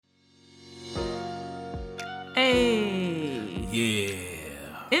Hey. Yeah.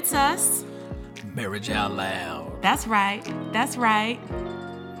 It's us. Marriage Out Loud. That's right. That's right.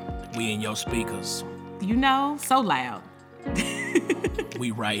 We in your speakers. You know, so loud.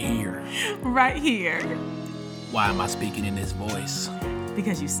 We right here. Right here. Why am I speaking in this voice?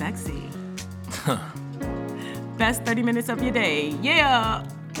 Because you sexy. Best 30 minutes of your day. Yeah.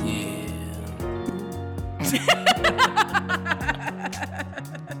 Yeah.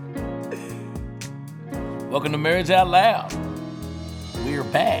 Welcome to Marriage Out Loud. We're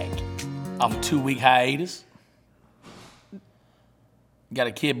back off a 2-week hiatus. Got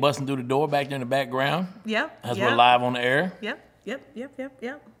a kid busting through the door back there in the background. Yep. As we're live on the air. Yep.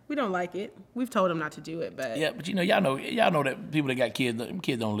 We don't like it. We've told him not to do it, but... Yeah, but y'all know that people that got kids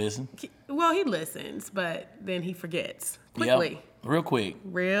don't listen. Well, he listens, but then he forgets. Quickly. Yep. Real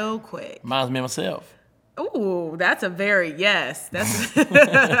quick. Reminds me of myself. Ooh, that's a very yes. That's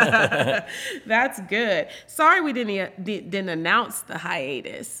that's good. Sorry we didn't announce the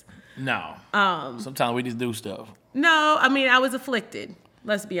hiatus. No. Sometimes we just do stuff. No, I mean I was afflicted.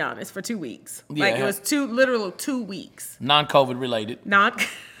 Let's be honest, for 2 weeks. Yeah, like it was literal 2 weeks. Non-COVID related.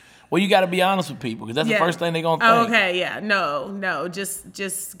 Well, you got to be honest with people because that's the first thing they're gonna think. Okay, yeah, no,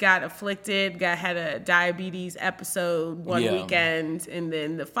 just got afflicted. Had a diabetes episode one weekend, and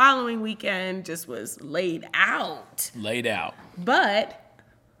then the following weekend just was laid out. But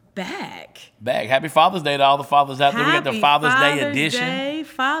back. Happy Father's Day to all the fathers out there. We got the Father's Day edition.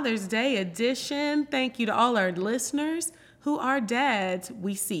 Father's Day edition. Thank you to all our listeners who are dads.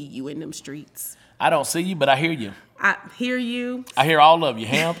 We see you in them streets. I don't see you, but I hear you. I hear you. I hear all of you,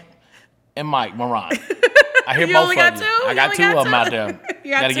 Hamp and Mike Moran. I hear you both only of got you. two? I got two of them out there.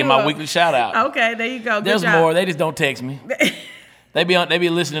 Got to give my weekly shout out. Okay, there you go. Good There's job. more. They just don't text me. They be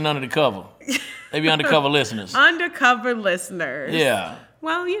listening under the cover. They be undercover listeners. Undercover listeners. Yeah.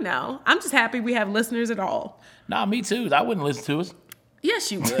 Well, I'm just happy we have listeners at all. Nah, me too. I wouldn't listen to us.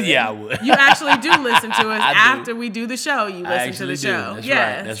 Yes, you would. Yeah, I would. You actually do listen to us after we do the show. You listen to the show.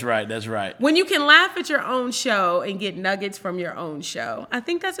 That's right. When you can laugh at your own show and get nuggets from your own show, I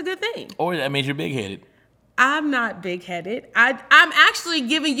think that's a good thing. Or that means you're big-headed. I'm not big-headed. I'm actually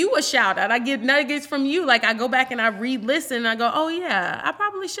giving you a shout out. I get nuggets from you. Like I go back and I re-listen and I go, oh yeah, I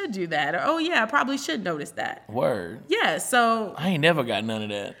probably should do that. Or oh yeah, I probably should notice that. Word. Yeah, so. I ain't never got none of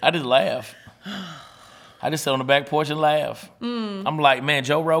that. I just laugh. I just sit on the back porch and laugh. I'm like, man,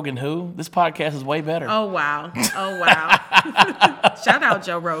 Joe Rogan who? This podcast is way better. Oh, wow. Shout out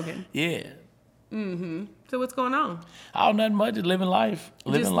Joe Rogan. Yeah. Mm-hmm. So what's going on? Oh, nothing much. Just living life.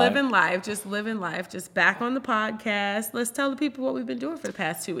 Just living life. Just back on the podcast. Let's tell the people what we've been doing for the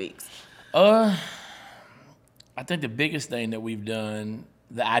past 2 weeks. I think the biggest thing that we've done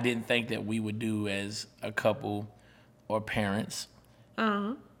that I didn't think that we would do as a couple or parents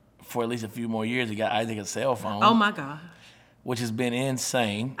for at least a few more years, we got Isaac a cell phone. Oh, my God. Which has been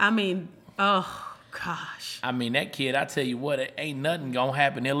insane. I mean, oh, gosh. I mean, that kid, I tell you what, it ain't nothing going to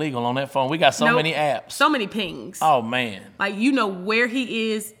happen illegal on that phone. We got so many apps. So many pings. Oh, man. Like, you know where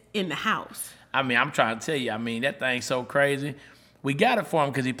he is in the house. I mean, I'm trying to tell you, that thing's so crazy. We got it for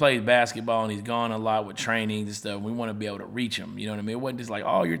him because he plays basketball and he's gone a lot with trainings and stuff. We want to be able to reach him. You know what I mean? It wasn't just like,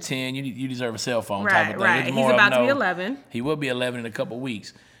 oh, you're 10, you deserve a cell phone type of thing. Right. He's about to be 11. He will be 11 in a couple of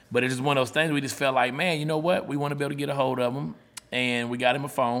weeks. But it's just one of those things we just felt like, man, you know what? We want to be able to get a hold of him. And we got him a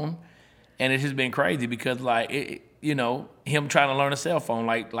phone. And it's just been crazy because, like, him trying to learn a cell phone,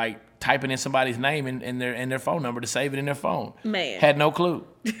 like typing in somebody's name and their phone number to save it in their phone. Man. Had no clue.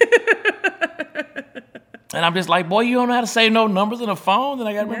 And I'm just like, boy, you don't know how to save no numbers in a phone? Then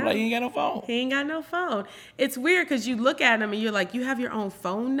I got to remember, like, he ain't got no phone. He ain't got no phone. It's weird because you look at him and you're like, you have your own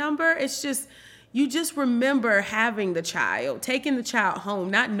phone number? It's just... You just remember having the child, taking the child home,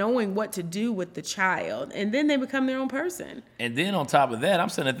 not knowing what to do with the child, and then they become their own person. And then on top of that, I'm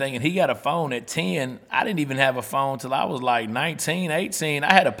sitting there thinking, he got a phone at 10. I didn't even have a phone till I was like 19, 18.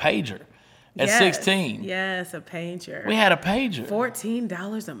 I had a pager at 16. Yes, a pager. We had a pager.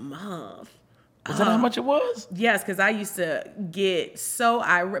 $14 a month. Was that how much it was? Yes, because I used to get so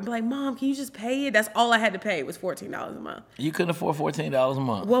irate. Like, Mom, can you just pay it? That's all I had to pay was $14 a month. You couldn't afford $14 a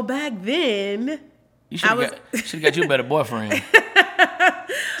month. Well, back then... You should have got you a better boyfriend.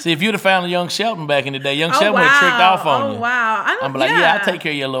 See, if you'd have found a young Shelton back in the day, Shelton would have tricked off on you. Oh, wow. I'm like, yeah, I'll take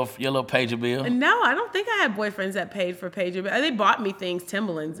care of your little pager bill. No, I don't think I had boyfriends that paid for pager bill. They bought me things,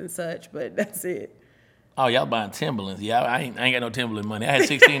 Timberlands and such, but that's it. Oh, y'all buying Timberlands. Yeah, I ain't got no Timberland money. I had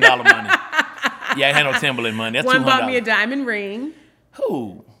 $16 money. Yeah, I had no Timberland money. That's $200. One bought me a diamond ring.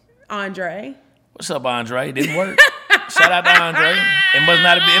 Who? Andre. What's up, Andre? It didn't work. Shout out to Andre.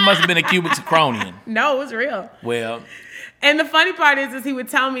 It must have been a cubic zirconian. No, it was real. Well, And the funny part is he would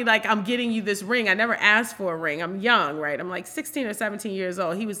tell me, like, I'm getting you this ring. I never asked for a ring. I'm young, right? I'm like 16 or 17 years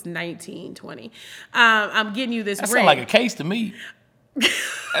old. He was 19, 20. I'm getting you this ring. That sounds like a case to me.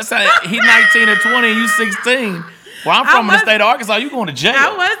 That's like he's 19 or 20 and you 16. Well, I'm from the state of Arkansas. You going to jail?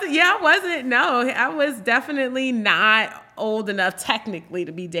 I wasn't. No, I was definitely not old enough technically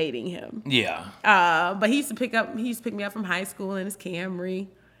to be dating him. Yeah. But he used to pick me up from high school in his Camry.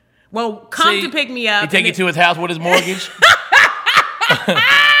 Well, to pick me up. He take you to his house with his mortgage?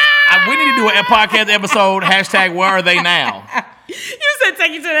 We need to do a podcast episode, #, where are they now? You said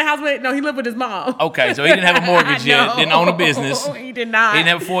take you to the house with, no, he lived with his mom. Okay, so he didn't have a mortgage yet, didn't own a business. He did not. He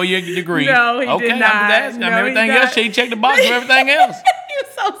didn't have a 4-year degree. No, he did not. Everything else, she checked the box for everything else.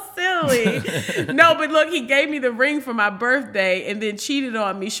 You're so silly. No, but look, he gave me the ring for my birthday and then cheated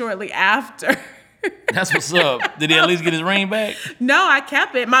on me shortly after. That's what's up. Did he at least get his ring back? No, I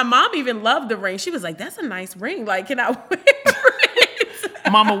kept it. My mom even loved the ring. She was like, that's a nice ring. Like, can I wear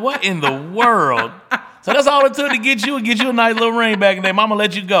it? Mama, what in the world? So that's all it took to get you a nice little ring back, and then Mama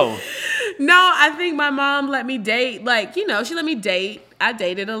let you go. No, I think my mom let me date. Like, she let me date. I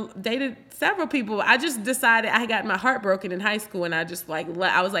dated several people. I just decided I got my heart broken in high school, and I just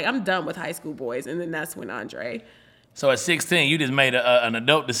I was like, I'm done with high school boys, and then that's when Andre. So at 16, you just made an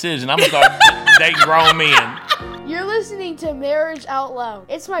adult decision. I'm gonna start dating grown men. You're listening to Marriage Out Loud.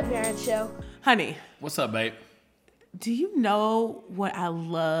 It's my parents' show. Honey. What's up, babe? Do you know what I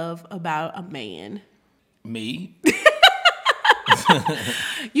love about a man? Me?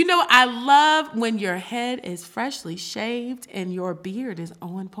 I love when your head is freshly shaved and your beard is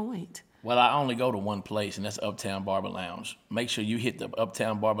on point. Well, I only go to one place, and that's Uptown Barber Lounge. Make sure you hit the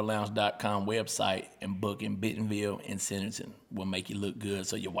uptownbarberlounge.com website and book in Bentonville and Centerton. We'll make you look good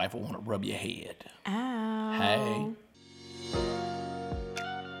so your wife will want to rub your head. Ow. Hey.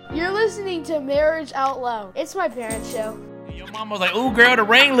 You're listening to Marriage Out Loud. It's my parents' show. Your mama was like, ooh, girl, the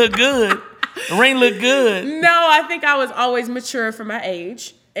ring look good. The ring look good. No, I think I was always mature for my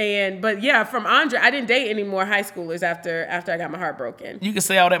age. But yeah, from Andre, I didn't date any more high schoolers after I got my heart broken. You can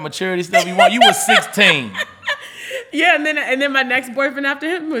say all that maturity stuff you want. You were 16. Yeah, and then my next boyfriend after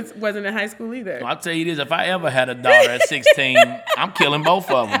him wasn't in high school either. Well, I'll tell you this, if I ever had a daughter at 16, I'm killing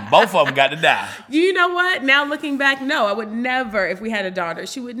both of them. Both of them got to die. You know what? Now looking back, no, I would never, if we had a daughter,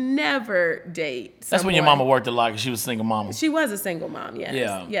 she would never date someone. That's when your mama worked a lot because she was a single mama. She was a single mom, yes.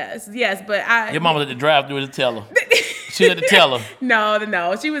 Yeah. Yes, but your mama was at the drive-thru at the teller. She was at the teller.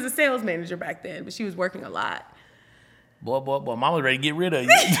 No. She was a sales manager back then, but she was working a lot. Boy, mama was ready to get rid of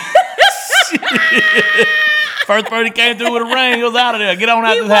you. First person came through with a ring, he was out of there. Get on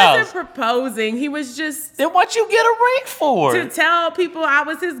out this house. He wasn't proposing. He was just... Then what you get a ring for? To tell people I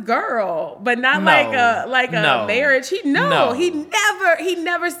was his girl, but not like a marriage. He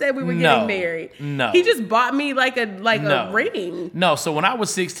never said we were getting married. No. He just bought me like a ring. No, so when I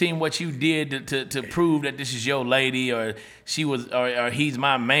was 16, what you did to prove that this is your lady or he's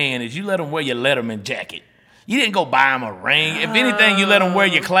my man is you let him wear your Letterman jacket. You didn't go buy him a ring. If anything, you let him wear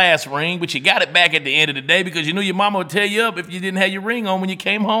your class ring, but you got it back at the end of the day because you knew your mama would tear you up if you didn't have your ring on when you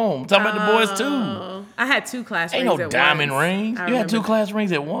came home. I'm talking about the boys, too. I had 2 class rings at once. Ain't no diamond rings. You had 2 class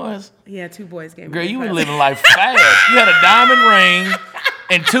rings at once? Yeah, 2 boys gave me. Girl, you were living life fast. You had a diamond ring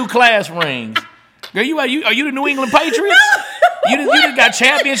and 2 class rings. Girl, are you the New England Patriots? You just got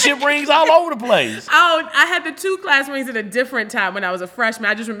championship rings all over the place. Oh, I had the 2 class rings at a different time when I was a freshman.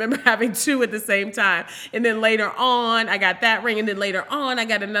 I just remember having 2 at the same time. And then later on, I got that ring. And then later on, I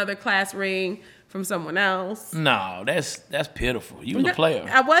got another class ring from someone else. No, that's pitiful. You was a player.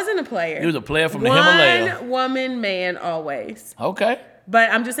 I wasn't a player. You was a player from the Himalaya. One woman, man, always. Okay.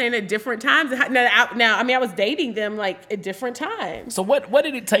 But I'm just saying at different times. Now, I was dating them like at different times. So what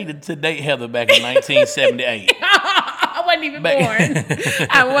did it take to date Heather back in 1978? I wasn't even born.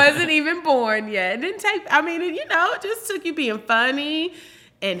 I wasn't even born yet. It didn't take, it just took you being funny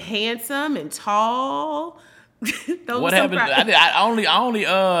and handsome and tall. What happened? I only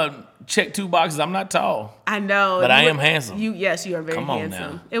check 2 boxes. I'm not tall. I know. But I am handsome. Yes, you are very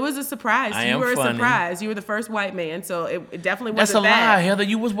handsome. Now. It was a surprise. You were funny. A surprise. You were the first white man, so it definitely wasn't that. That's a lie, Heather.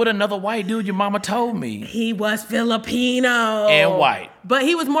 You was with another white dude. Your mama told me. He was Filipino. And white. But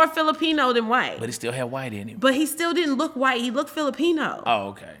he was more Filipino than white. But he still had white in him. But he still didn't look white. He looked Filipino. Oh,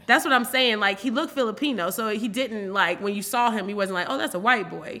 okay. That's what I'm saying. Like, he looked Filipino, so he didn't, when you saw him, he wasn't like, oh, that's a white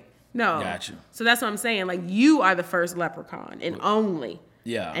boy. No. Gotcha. So that's what I'm saying. Like, you are the first leprechaun, and only.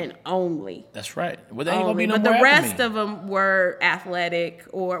 Yeah. And only. That's right. Well, there ain't gonna be no but more the rest me. of them were athletic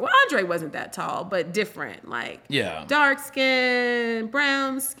Andre wasn't that tall, but different. Like, dark skin,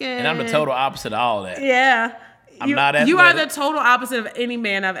 brown skin. And I'm the total opposite of all that. Yeah. I'm not athletic. You are the total opposite of any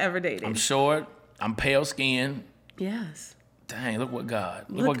man I've ever dated. I'm short. I'm pale skinned. Yes. Dang, look what God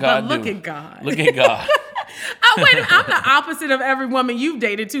do. Look at God. Look at God. Oh, wait, I'm the opposite of every woman you've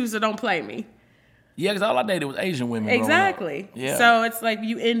dated too, so don't play me. Yeah, because all I dated was Asian women. Exactly. Yeah. So it's like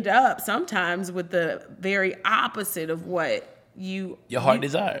you end up sometimes with the very opposite of what your heart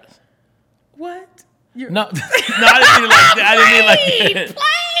desires. What? No, I didn't mean it like that. I didn't mean it like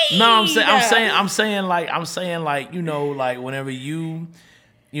that. No, I'm saying like, you know, like whenever you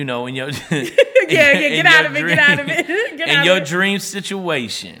know, in your get out of it. In your dream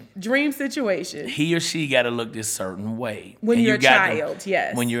situation, he or she got to look this certain way when you're a child.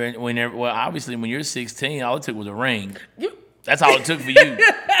 Yes. Obviously when you're 16, all it took was a ring. That's all it took for you.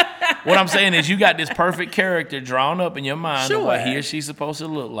 What I'm saying is you got this perfect character drawn up in your mind of what he or she's supposed to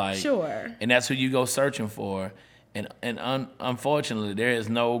look like. Sure. And that's who you go searching for. And unfortunately, there is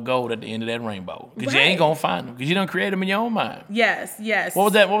no gold at the end of that rainbow because you ain't gonna find them because you don't create them in your own mind. Yes.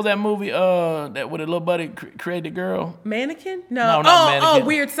 What was that movie? That with a little buddy created the girl. Mannequin? No, not Mannequin. Oh,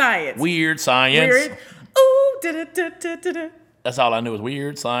 Weird Science. Weird Science. Weird. Ooh, da-da-da-da-da. That's all I knew was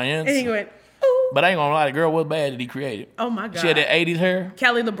Weird Science. And he went, ooh. But I ain't gonna lie, the girl was bad that he created. Oh my God. She had that 80s hair.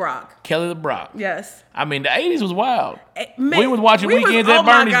 Kelly LeBrock. Yes. I mean, the 80s was wild. We was watching Weekends at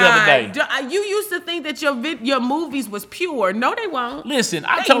Bernie's the other day. You used to think that your movies was pure. No, they won't. Listen,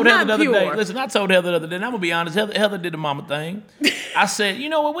 I told Heather the other day. And I'm gonna be honest. Heather did the mama thing. I said, you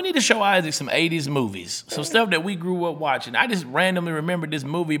know what? We need to show Isaac some 80s movies, some stuff that we grew up watching. I just randomly remembered this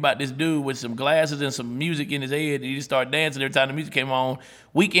movie about this dude with some glasses and some music in his head. And he just started dancing every time the music came on.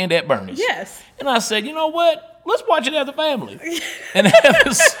 Weekend at Bernie's. Yes. And I said, you know what? Let's watch it as a family. And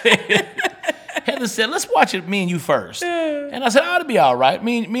Heather said, let's watch it, me and you first. And I said, oh, it'll be all right.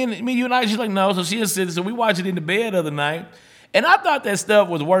 Me, you and I. She's like, no. So she insisted. So we watched it in the bed the other night. And I thought that stuff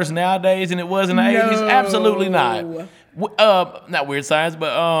was worse nowadays than it was in the 80s. Absolutely not. Not Weird Science,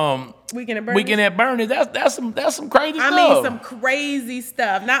 but Weekend at Bernie's. That's some crazy stuff. I mean, some crazy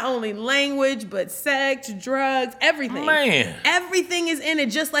stuff. Not only language, but sex, drugs, everything. Man, everything is in it,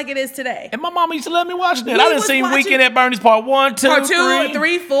 just like it is today. And my mama used to let me watch that. I done seen Weekend at Bernie's part 1, 2, part 2,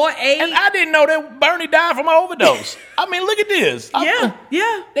 3, 4, 8. And I didn't know that Bernie died from an overdose. I mean, look at this. Yeah.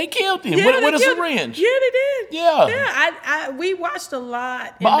 They killed him with a syringe. Yeah, they did. Yeah. Yeah. We watched a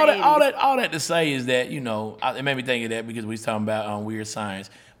lot. But all that to say is that, you know, it made me think of that because we was talking about Weird Science.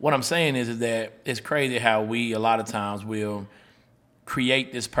 What I'm saying is that it's crazy how we a lot of times will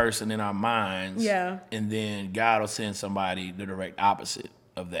create this person in our minds. Yeah. And then God will send somebody the direct opposite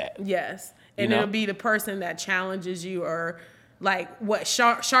of that. Yes. And it'll be the person that challenges you or like what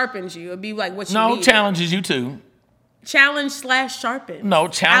sharpens you. It'll be like what you need. No, challenges you too. Challenge/sharpen. No,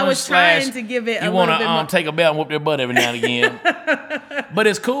 challenge. I was trying to give it. You want to take a belt and whoop their butt every now and again. But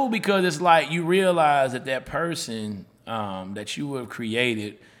it's cool because it's like you realize that person that you have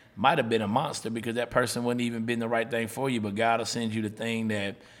created might have been a monster because that person wouldn't even been the right thing for you. But God will send you the thing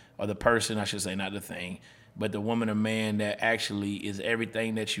or the person, I should say, not the thing, but the woman or man that actually is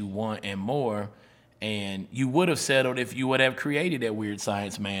everything that you want and more. And you would have settled if you would have created that Weird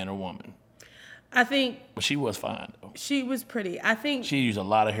Science man or woman. I think. But she was fine, though. She was pretty. I think. She used a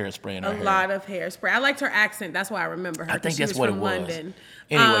lot of hairspray in her hair. A lot of hairspray. I liked her accent. That's why I remember her. I think that's what it was. London.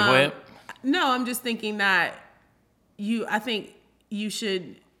 Anyway, go ahead. No, I'm just thinking that I think you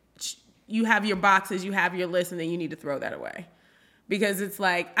should, you have your boxes, you have your list, and then you need to throw that away. Because it's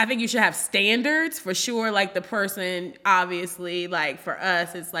like, I think you should have standards for sure. Like the person, obviously, like for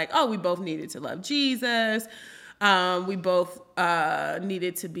us, it's like, oh, we both needed to love Jesus. We both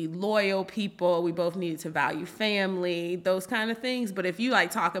needed to be loyal people. We both needed to value family, those kind of things. But if you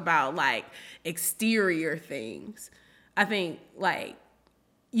like talk about like exterior things, I think like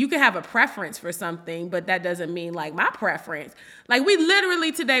you can have a preference for something, but that doesn't mean like my preference. Like we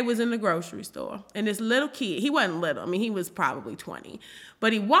literally today was in the grocery store and this little kid, he wasn't little. I mean, he was probably 20,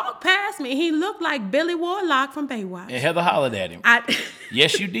 but he walked past me and he looked like Billy Warlock from Baywatch. And Heather hollered at him.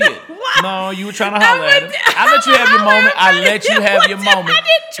 Yes, you did. What? No, you were trying to holler at him. I let you have your moment. I let you have your moment. I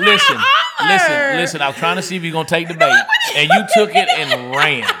didn't try to holler. Listen. I was trying to see if you're going to take the bait. And you took it and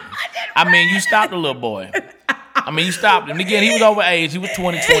ran. I mean, you stopped the little boy. You stopped him. Again, he was over age. He was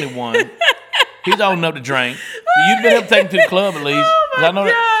 20, 21. He was old enough to drink. So you'd been able to take him to the club at least. Oh, my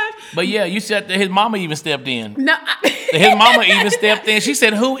God. But yeah, you said that his mama even stepped in. No. His mama even stepped in. She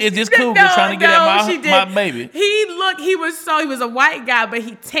said, who is this cougar trying to get at my baby? He was a white guy, but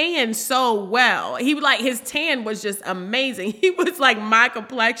he tanned so well. His tan was just amazing. He was like my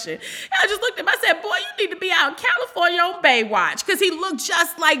complexion. And I just looked at him, I said, boy, you need to be out in California on Baywatch. Because he looked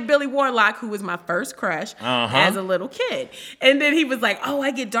just like Billy Warlock, who was my first crush as a little kid. And then he was like, oh,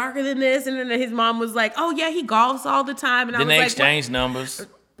 I get darker than this. And then his mom was like, oh yeah, he golfs all the time. And then they exchanged numbers.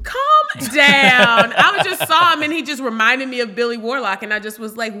 Calm down. I just saw him and he just reminded me of Billy Warlock, and I just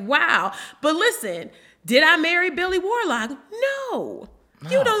was like, wow. But listen, did I marry Billy Warlock? No.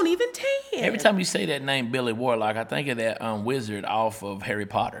 You don't even tan. Every time you say that name, Billy Warlock, I think of that wizard off of Harry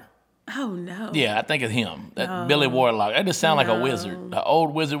Potter. Oh, no. Yeah, I think of him. That Billy Warlock. That just sounds like a wizard. An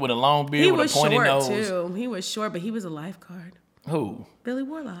old wizard with a long beard with a pointy nose. He was short, too. He was short, but he was a lifeguard. Who? Billy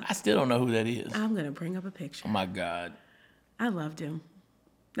Warlock. I still don't know who that is. I'm going to bring up a picture. Oh, my God. I loved him.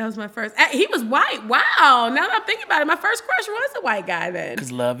 That was my first. He was white. Wow. Now that I'm thinking about it, my first crush was a white guy then.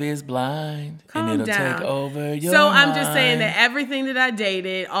 Because love is blind. Calm and it'll down. take over your So mind. I'm just saying that everything that I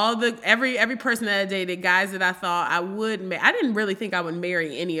dated, every person that I dated, guys that I thought I would marry, I didn't really think I would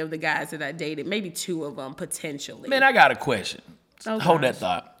marry any of the guys that I dated. Maybe 2 of them potentially. Man, I got a question. Oh, Hold gosh. that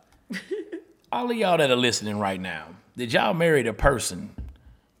thought. All of y'all that are listening right now, did y'all marry the person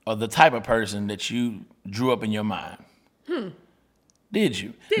or the type of person that you drew up in your mind? Did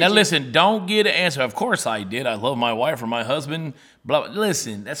you? Listen, don't get an answer. Of course I did. I love my wife or my husband. Blah, blah.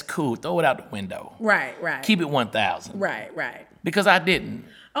 Listen, that's cool. Throw it out the window. Right. Keep it 1,000. Right. Because I didn't.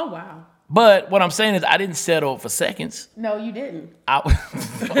 Oh, wow. But what I'm saying is I didn't settle for seconds. No, you didn't.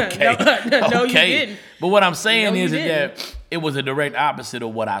 Okay. No, you didn't. But what I'm saying No, is you that it was a direct opposite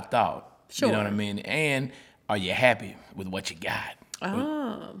of what I thought. Sure. You know what I mean? And are you happy with what you got?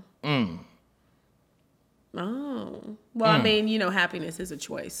 Oh. Well, I mean, happiness is a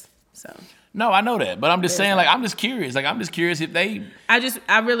choice. So No, I know that. But I'm just saying, I'm just curious. I'm just curious if they...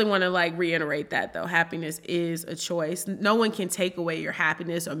 I really want to reiterate that though. Happiness is a choice. No one can take away your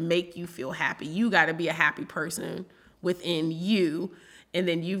happiness or make you feel happy. You got to be a happy person within you, and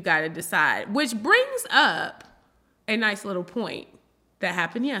then you've got to decide. Which brings up a nice little point that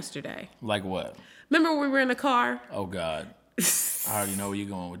happened yesterday. Like what? Remember when we were in the car? Oh, God. I already know where you're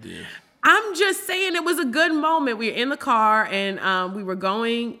going with this. I'm just saying it was a good moment. We were in the car and we were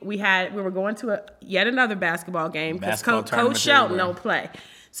going to yet another basketball game because Coach Shelton don't play.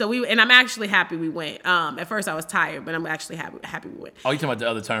 So I'm actually happy we went. At first I was tired, but I'm actually happy we went. Oh, you talking about the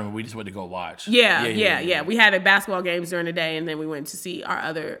other tournament we just went to go watch? Yeah. We had basketball games during the day, and then we went to see our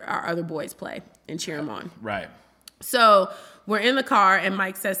other boys play and cheer them on. Right. So we're in the car, and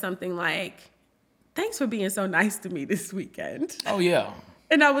Mike says something like, "Thanks for being so nice to me this weekend." Oh, yeah.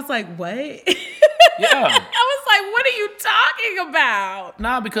 And I was like, what? Yeah. I was like, what are you talking about?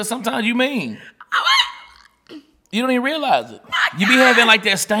 Nah, because sometimes you mean. What? You don't even realize it. You be having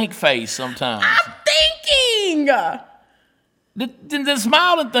that stank face sometimes. I'm thinking. The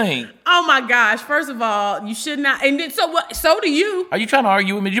smiling thing. Oh my gosh. First of all, you should not. And then, so what? So do you. Are you trying to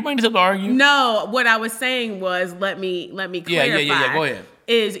argue with me? Did you bring this up to argue? No, what I was saying was, let me clarify. Yeah. Go ahead.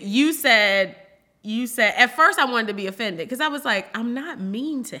 Is you said at first I wanted to be offended because I was like, I'm not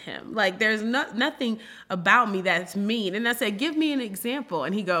mean to him. There's nothing about me that's mean. And I said, give me an example.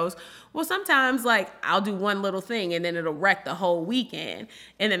 And he goes, well, sometimes I'll do one little thing and then it'll wreck the whole weekend.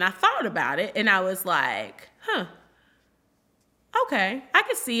 And then I thought about it and I was like, okay, I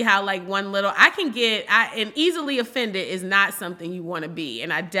can see how one little, and easily offended is not something you want to be.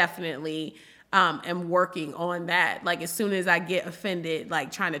 And I definitely am working on that. As soon as I get offended,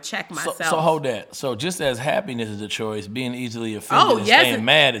 trying to check myself. So hold that. So just as happiness is a choice, being easily offended and staying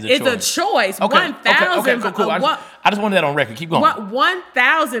mad is a choice. It's a choice. Okay, 1,000. Okay, cool. I just wanted that on record. Keep going.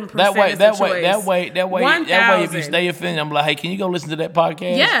 1,000% That way, is a choice. That way, if you stay offended, I'm like, hey, can you go listen to that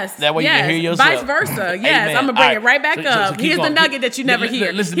podcast? Yes. That way you can hear yourself. Vice versa. Yes. I'm going to bring it right back up. Here's the nugget that you never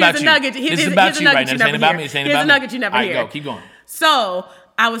hear. Listen about you. Here's the nugget you never hear. Here's the nugget you never hear. All right, go. Keep going. So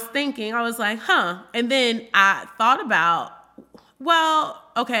I was thinking, I was like, and then I thought about, well,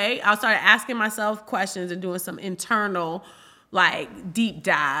 okay, I started asking myself questions and doing some internal deep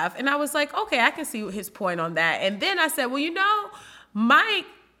dive. And I was like, okay, I can see his point on that. And then I said, well, Mike,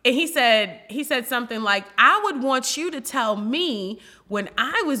 and he said something like, I would want you to tell me when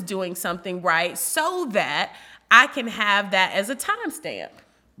I was doing something right so that I can have that as a timestamp.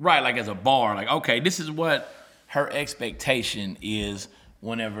 Right, as a bar. Okay, this is what her expectation is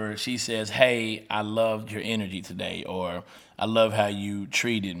whenever she says, hey, I loved your energy today, or I love how you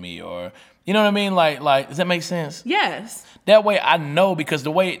treated me, or, you know what I mean? Does that make sense? Yes. That way I know, because the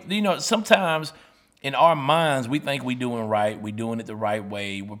way, sometimes in our minds, we think we're doing right, we're doing it the right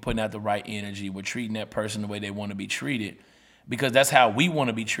way, we're putting out the right energy, we're treating that person the way they want to be treated, because that's how we want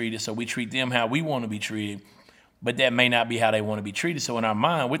to be treated, so we treat them how we want to be treated. But that may not be how they want to be treated. So in our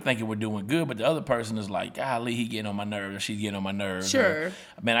mind, we're thinking we're doing good, but the other person is like, golly, he getting on my nerves, or she's getting on my nerves. Sure. Or,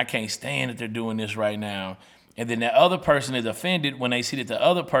 man, I can't stand that they're doing this right now. And then that other person is offended when they see that the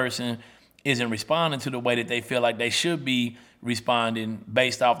other person isn't responding to the way that they feel like they should be responding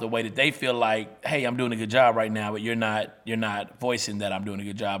based off the way that they feel like, hey, I'm doing a good job right now, but you're not voicing that I'm doing a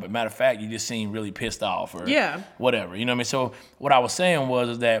good job. But matter of fact, you just seem really pissed off or whatever. You know what I mean? So what I was saying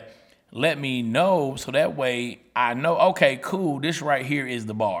was that let me know so that way I know, okay, cool, this right here is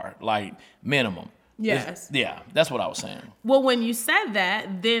the bar, like minimum. Yes. That's what I was saying. Well, when you said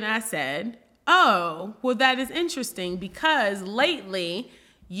that, then I said, oh, well, that is interesting because lately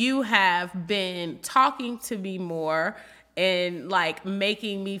you have been talking to me more and like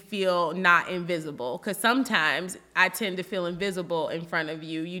making me feel not invisible. Because sometimes I tend to feel invisible in front of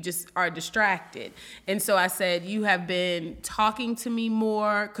you. You just are distracted. And so I said, you have been talking to me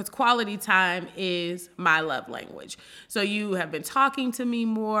more because quality time is my love language. So you have been talking to me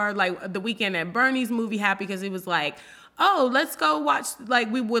more. Like the weekend at Bernie's movie happened because it was like, oh, let's go watch,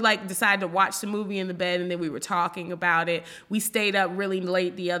 like we would like decide to watch the movie in the bed and then we were talking about it. We stayed up really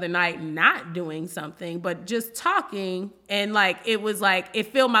late the other night not doing something, but just talking. And like, it was like, it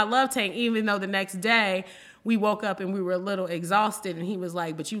filled my love tank, even though the next day we woke up and we were a little exhausted and he was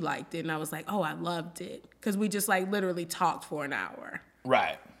like, but you liked it. And I was like, oh, I loved it. Because we just like literally talked for an hour.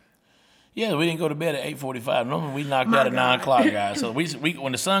 Right. Yeah, we didn't go to bed at 8:45. Normally we knocked out at 9 o'clock, guys. So we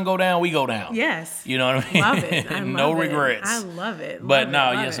when the sun go down, we go down. Yes. You know what I mean? Love it. I no love regrets. It. I love it. But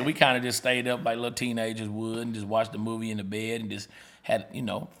no, yeah, so we kind of just stayed up like little teenagers would and just watched the movie in the bed and just had,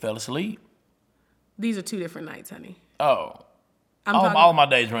 fell asleep. These are 2 different nights, honey. Oh. All my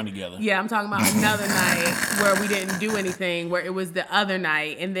days run together. Yeah, I'm talking about another night where we didn't do anything, where it was the other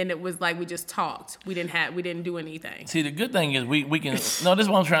night, and then it was like we just talked. We didn't do anything. See, the good thing is we can. No, this is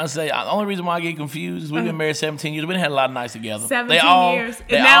what I'm trying to say. The only reason why I get confused is we've been married 17 years. We done had a lot of nights together. 17 years.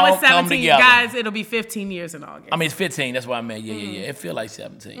 And now it's 17. Guys, it'll be 15 years in August. I mean, it's 15. That's what I meant. Yeah. It feel like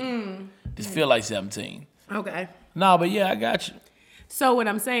 17. Just feel like 17. Okay. No, but yeah, I got you. So what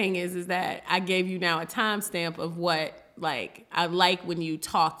I'm saying is that I gave you now a timestamp of what like I like when you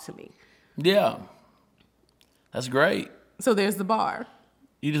talk to me. Yeah. That's great. So there's the bar.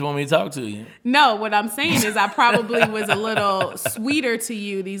 You just want me to talk to you? No, what I'm saying is I probably was a little sweeter to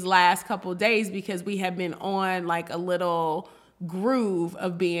you these last couple of days because we have been on like a little groove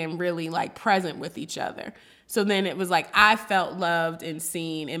of being really like present with each other. So then it was like I felt loved and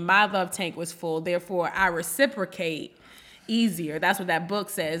seen and my love tank was full. Therefore, I reciprocate easier. That's what that book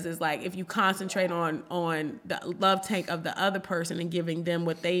says, is like if you concentrate on the love tank of the other person and giving them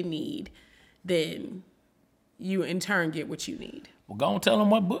what they need, then you in turn get what you need. Well, go and tell them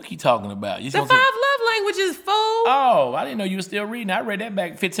what book you talking about. The 5 love languages, fool. Oh, I didn't know you were still reading. I read that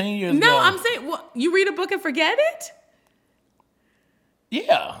back 15 years ago. No, I'm saying, you read a book and forget it?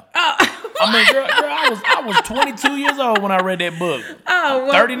 Yeah. I mean, girl, I was 22 years old when I read that book. Oh,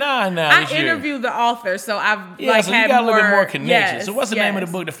 well, 39 now. I interviewed the author, so I've so you got a little bit more connection. Yes, so what's the name of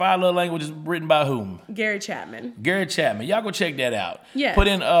the book? The 5 Love Languages, written by whom? Gary Chapman. Gary Chapman. Y'all go check that out. Yeah. Put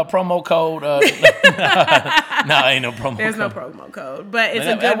in promo code. No, ain't no promo code. There's no promo code, but it's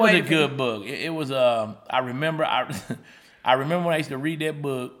a good way. That was a good book. It was. I remember when I used to read that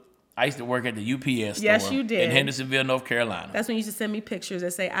book. I used to work at the UPS store. Yes, you did. In Hendersonville, North Carolina. That's when you used to send me pictures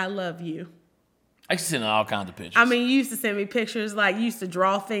that say, I love you. I used to send all kinds of pictures. I mean, you used to send me pictures, like you used to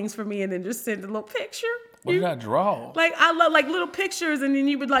draw things for me and then just send a little picture. What did I draw? Like, I love like little pictures, and then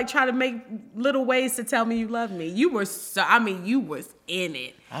you would like try to make little ways to tell me you love me. You was in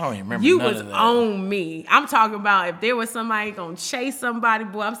it. I don't even remember You none was of that. on me. I'm talking about if there was somebody gonna chase somebody,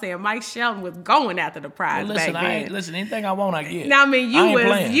 boy, I'm saying Mike Shelton was going after the prize back then. Listen, anything I want, I get. Now, I mean,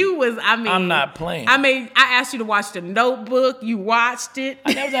 I'm not playing. I mean, I asked you to watch The Notebook. You watched it.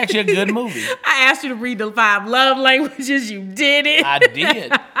 That was actually a good movie. I asked you to read the 5 love languages. You did it. I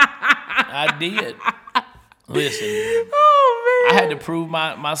did. Listen. Oh, man. I had to prove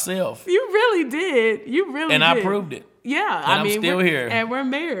myself. You really did. And I proved it. Yeah. And I'm still here. And we're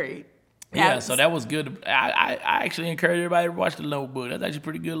married. Yeah, so that was good. I actually encourage everybody to watch The Notebook. That's actually a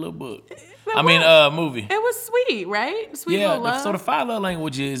pretty good little book. Movie. It was sweet, right? Sweet little love. So the 5 love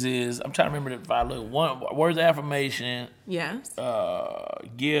languages is, I'm trying to remember the 5 love. One, words of affirmation. Yes.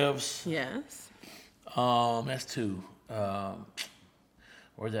 Gifts. Yes. That's 2.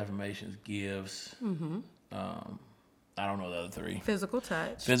 Words of affirmations, gifts. Mm-hmm. I don't know the other 3. Physical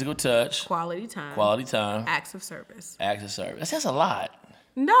touch. Quality time. Acts of service. That's a lot.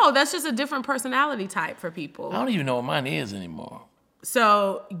 No, that's just a different personality type for people. I don't even know what mine is anymore.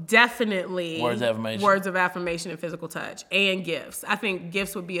 So definitely words of affirmation and physical touch and gifts. I think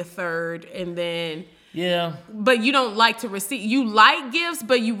gifts would be a 3rd, and then yeah. But you don't like to receive. You like gifts,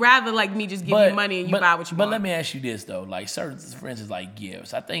 but you rather like me just give you money and you buy what you want. But let me ask you this though, like certain, for instance, like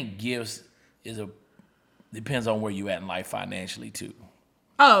gifts. I think gifts depends on where you at in life financially too.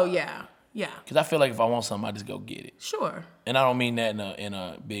 Oh yeah. Yeah. Because I feel like if I want something, I just go get it. Sure. And I don't mean that in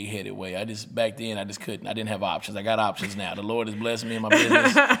a big-headed way. Back then, I just couldn't. I didn't have options. I got options now. The Lord has blessed me in my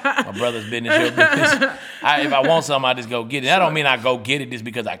business, my brother's business, your business. If I want something, I just go get it. Sure. I don't mean I go get it just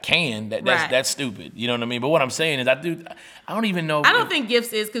because I can. That's stupid. You know what I mean? But what I'm saying is I don't even know. I don't think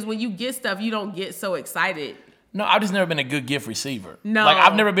gifts is because when you get stuff, you don't get so excited. No, I've just never been a good gift receiver. No. Like,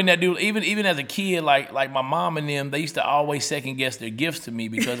 I've never been that dude. Even as a kid, like my mom and them, they used to always second guess their gifts to me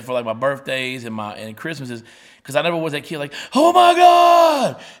because for like my birthdays and Christmases, because I never was that kid like, oh my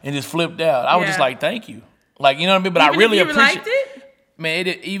God, and just flipped out. I was just like, thank you. Like, you know what I mean? But even I really appreciate liked it. Man,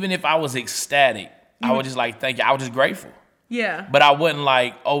 even if I was ecstatic, I was just like, thank you. I was just grateful. Yeah. But I wasn't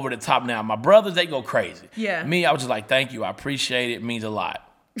like over the top. Now, my brothers, they go crazy. Yeah. Me, I was just like, thank you. I appreciate it. It means a lot.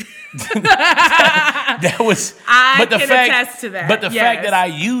 That was. I can attest to that. But the fact that I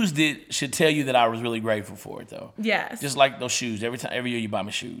used it should tell you that I was really grateful for it, though. Yes. Just like those shoes. Every year you buy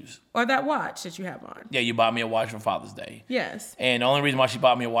me shoes. Or that watch that you have on. Yeah, you bought me a watch for Father's Day. Yes. And the only reason why she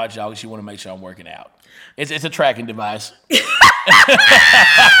bought me a watch, y'all, is she want to make sure I'm working out. It's a tracking device. See,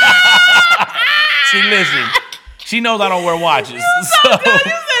 listen. She knows I don't wear watches. You said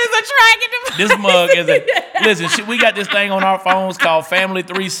it's a tracking device. This mug is listen, we got this thing on our phones called Family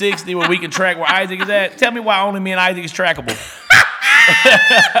 360 where we can track where Isaac is at. Tell me why only me and Isaac is trackable.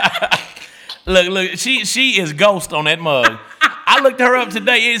 Look, she is ghost on that mug. I looked her up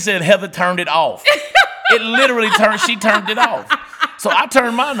today. It said Heather turned it off. It literally she turned it off. So I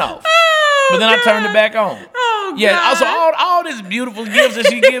turned mine off. But then I turned it back on. Oh, yeah, God. Also all this beautiful gifts that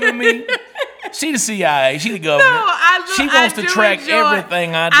she giving me. She the CIA. She the government. No, she wants to track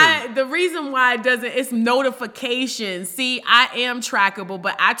everything I do. The reason why it doesn't, it's notifications. See, I am trackable,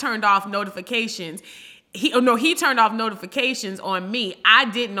 but I turned off notifications. He turned off notifications on me. I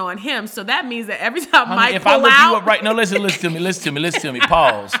didn't on him. So that means that every time Mike if pull I look out, you up right now, listen to me.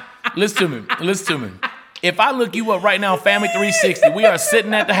 Pause. Listen to me. If I look you up right now, Family 360, we are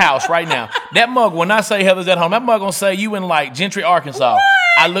sitting at the house right now. That mug, when I say Heather's at home, that mug gonna say you in like Gentry, Arkansas. What?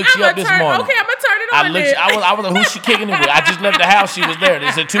 I looked you up this morning. Okay, I'm gonna turn it on. I was like, who's she kicking it with? I just left the house. She was there.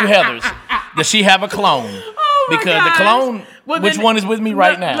 There's two Heathers. Does she have a clone? Oh my because gosh. The clone, which one is with me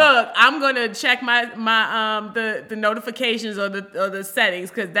right now? Look, I'm gonna check my the notifications or the settings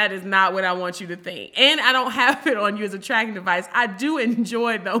because that is not what I want you to think. And I don't have it on you as a tracking device. I do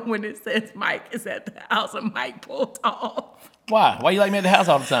enjoy though when it says Mike is at the house and Mike pulled off. Why? Why you like me at the house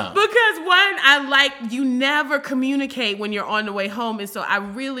all the time? Because I like you never communicate when you're on the way home, and so I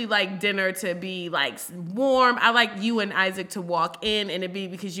really like dinner to be like warm. I like you and Isaac to walk in and it be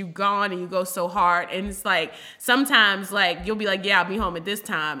because you gone and you go so hard, and it's like sometimes like you'll be like, yeah, I'll be home at this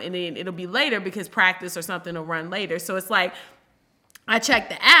time, and then it'll be later because practice or something will run later. So it's like I check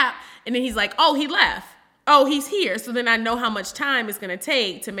the app, and then he's like, oh, he left. Oh, he's here. So then I know how much time it's going to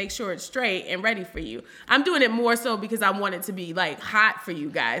take to make sure it's straight and ready for you. I'm doing it more so because I want it to be like hot for you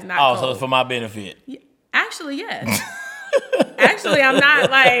guys, not cold. So it's for my benefit. Actually, yes. Actually, I'm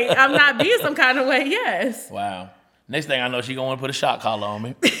not being some kind of way. Yes. Wow. Next thing I know, she going to want to put a shot collar on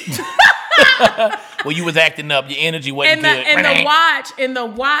me. Well, you was acting up. Your energy wasn't good. And the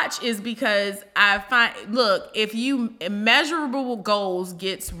watch is because I find, look, if you measurable goals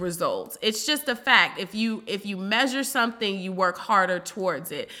gets results. It's just a fact. If you measure something, you work harder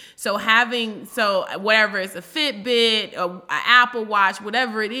towards it. So whatever it's a Fitbit, an Apple Watch,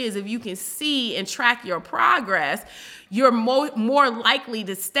 whatever it is, if you can see and track your progress, you're more likely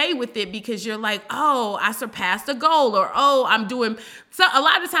to stay with it because you're like, oh, I surpassed a goal, or oh, I'm doing. So a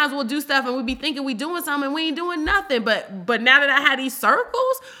lot of times we'll do stuff and we be thinking we doing something and we ain't doing nothing. But now that I had these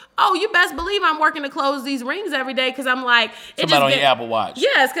circles, oh, you best believe I'm working to close these rings every day because I'm like, somebody on your Apple Watch.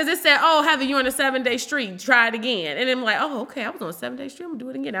 Yes, because it said, oh, Heather, you're on a 7-day streak. Try it again. And I'm like, oh, okay, I was on a 7-day streak. I'm gonna do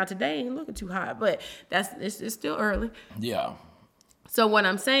it again. Now today ain't looking too hot, but it's still early. Yeah. So what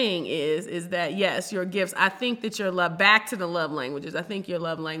I'm saying is that, yes, your gifts, I think that your love, back to the love languages, I think your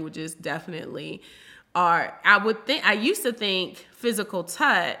love languages definitely are, I used to think physical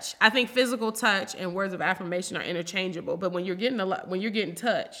touch, I think physical touch and words of affirmation are interchangeable, but when you're getting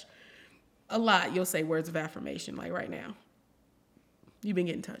touched a lot, you'll say words of affirmation, like right now. You've been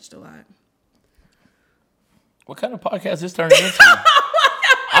getting touched a lot. What kind of podcast is this turning into?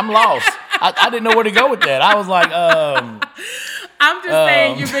 I'm lost. I didn't know where to go with that. I was like, I'm just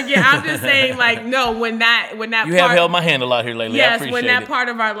saying you've been getting. I'm just saying like no. When that you have held my hand a lot here lately. Yes, I appreciate when that it. part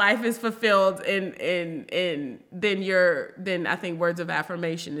of our life is fulfilled, and then I think words of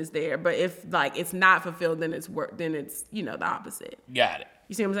affirmation is there. But if like it's not fulfilled, then it's the opposite. Got it.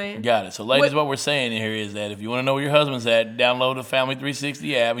 You see what I'm saying? Got it. So, ladies, what we're saying here is that if you want to know where your husband's at, download the Family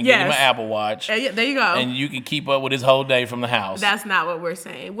 360 app and get him an Apple Watch. Yeah, there you go. And you can keep up with his whole day from the house. That's not what we're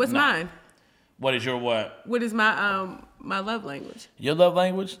saying. What's mine? What is your what? What is my my love language? Your love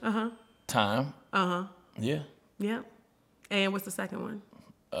language? Time. Yeah. Yeah. And what's the second one?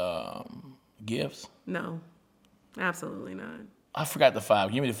 Gifts? No. Absolutely not. I forgot the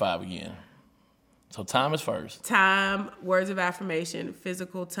 5. Give me the 5 again. So time is first. Time, words of affirmation,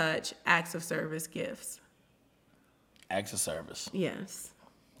 physical touch, acts of service, gifts. Acts of service. Yes.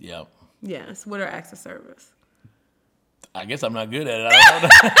 Yep. Yes. What are acts of service? I guess I'm not good at it. I don't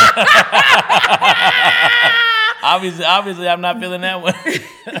know. Obviously, I'm not feeling that one.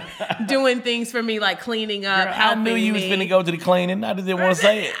 Doing things for me, like cleaning up, Girl, helping me. I knew you was finna go to the cleaning. I just didn't want to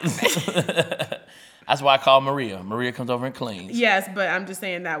say it. That's why I call Maria. Maria comes over and cleans. Yes, but I'm just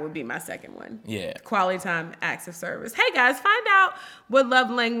saying that would be my second one. Yeah. Quality time, acts of service. Hey, guys, find out what love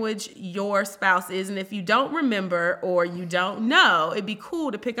language your spouse is. And if you don't remember or you don't know, it'd be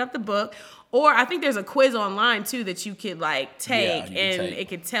cool to pick up the book. Or I think there's a quiz online, too, that you could, like, take. It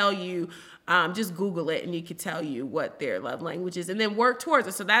could tell you, just Google it, and you could tell you what their love language is. And then work towards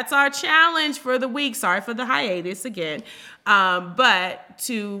it. So that's our challenge for the week. Sorry for the hiatus again. But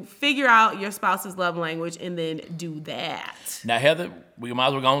to figure out your spouse's love language and then do that. Now, Heather, we might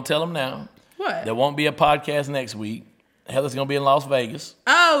as well go and tell them now. What? There won't be a podcast next week. Heather's going to be in Las Vegas.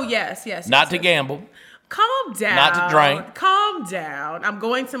 Oh, yes. Not to gamble. Calm down. Not to drink. Calm down. I'm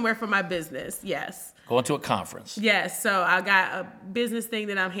going somewhere for my business. Yes. Going to a conference. Yes. So I got a business thing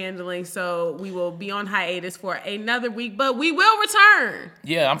that I'm handling. So we will be on hiatus for another week, but we will return.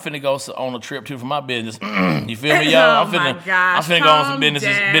 Yeah, I'm finna go on a trip too for my business. You feel me, y'all? I'm finna go on some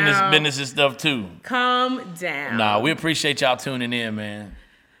business stuff too. Calm down. Nah, we appreciate y'all tuning in, man.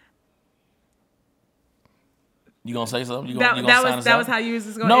 You gonna say something? That was how you was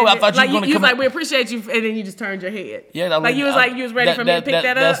just gonna. No, I thought you were gonna. You was like, we appreciate you, and then you just turned your head. Yeah, you was ready for me to pick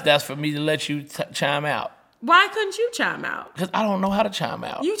that up. That's for me to let you chime out. Why couldn't you chime out? Because I don't know how to chime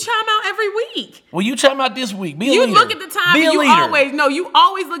out. You chime out every week. Well, you chime out this week. Be a leader. You look at the time. You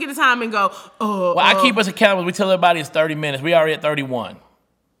always look at the time and go, oh. Well, I keep us accountable. We tell everybody it's 30 minutes. We already at 31.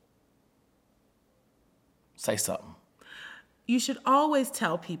 Say something. You should always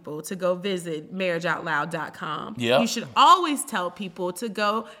tell people to go visit marriageoutloud.com. Yeah. You should always tell people to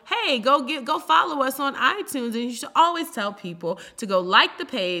go, hey, go follow us on iTunes. And you should always tell people to go like the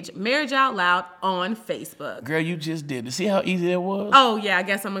page Marriage Out Loud on Facebook. Girl, you just did it. See how easy it was? Oh, yeah, I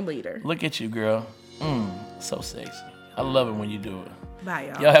guess I'm a leader. Look at you, girl. So sexy. I love it when you do it. Bye,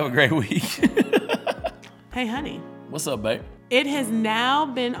 y'all. Y'all have a great week. Hey, honey. What's up, babe? It has now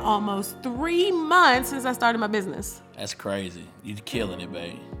been almost 3 months since I started my business. That's crazy. You're killing it,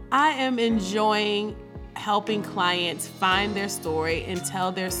 babe. I am enjoying helping clients find their story and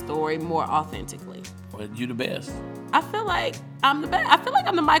tell their story more authentically. Well, you the best. I feel like I'm the best. I feel like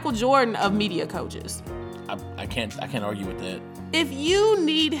I'm the Michael Jordan of media coaches. I can't argue with that. If you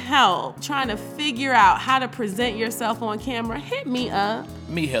need help trying to figure out how to present yourself on camera, hit me up.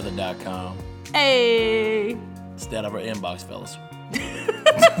 MeHeather.com. Hey. Stay out of our inbox, fellas.